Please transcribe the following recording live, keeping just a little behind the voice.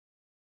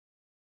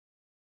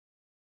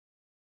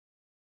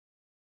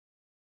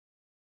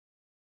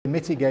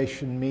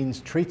Mitigation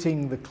means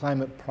treating the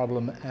climate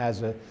problem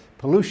as a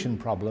pollution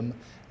problem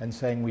and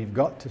saying we've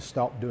got to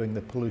stop doing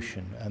the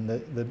pollution. And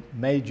the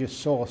major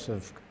source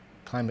of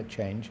climate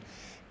change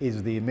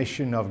is the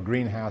emission of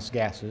greenhouse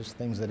gases,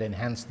 things that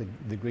enhance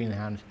the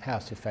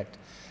greenhouse effect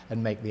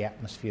and make the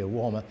atmosphere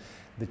warmer.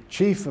 The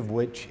chief of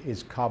which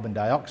is carbon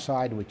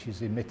dioxide, which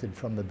is emitted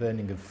from the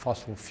burning of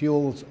fossil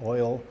fuels,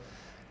 oil,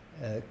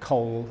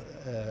 coal,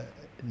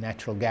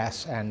 natural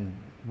gas and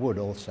wood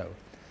also.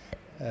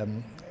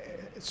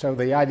 So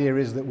the idea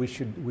is that we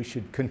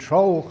should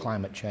control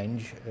climate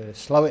change,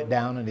 slow it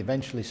down and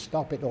eventually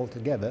stop it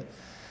altogether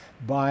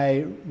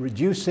by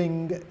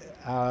reducing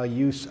our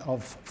use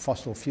of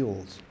fossil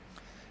fuels.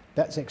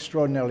 That's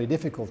extraordinarily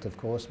difficult, of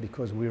course,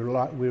 because we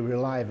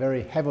rely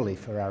very heavily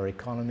for our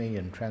economy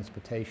and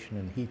transportation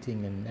and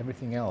heating and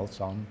everything else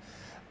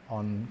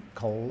on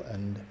coal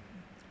and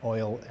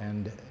oil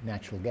and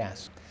natural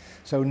gas.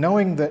 So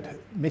knowing that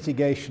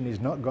mitigation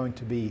is not going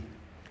to be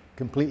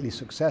completely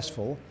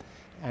successful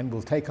and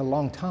will take a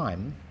long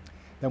time,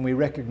 then we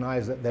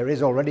recognize that there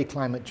is already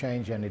climate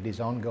change and it is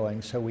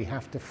ongoing, so we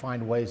have to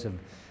find ways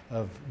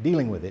of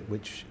dealing with it,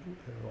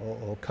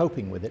 or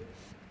coping with it,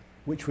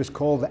 which was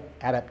called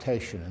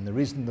adaptation. And the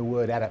reason the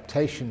word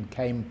adaptation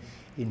came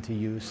into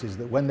use is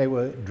that when they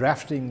were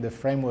drafting the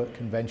Framework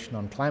Convention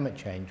on Climate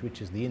Change,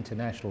 which is the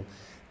international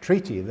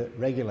treaty that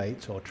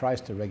regulates or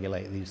tries to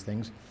regulate these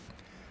things,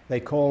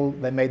 they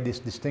made this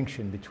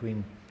distinction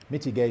between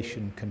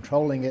mitigation,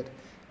 controlling it,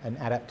 and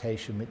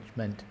adaptation, which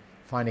meant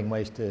finding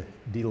ways to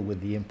deal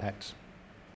with the impacts.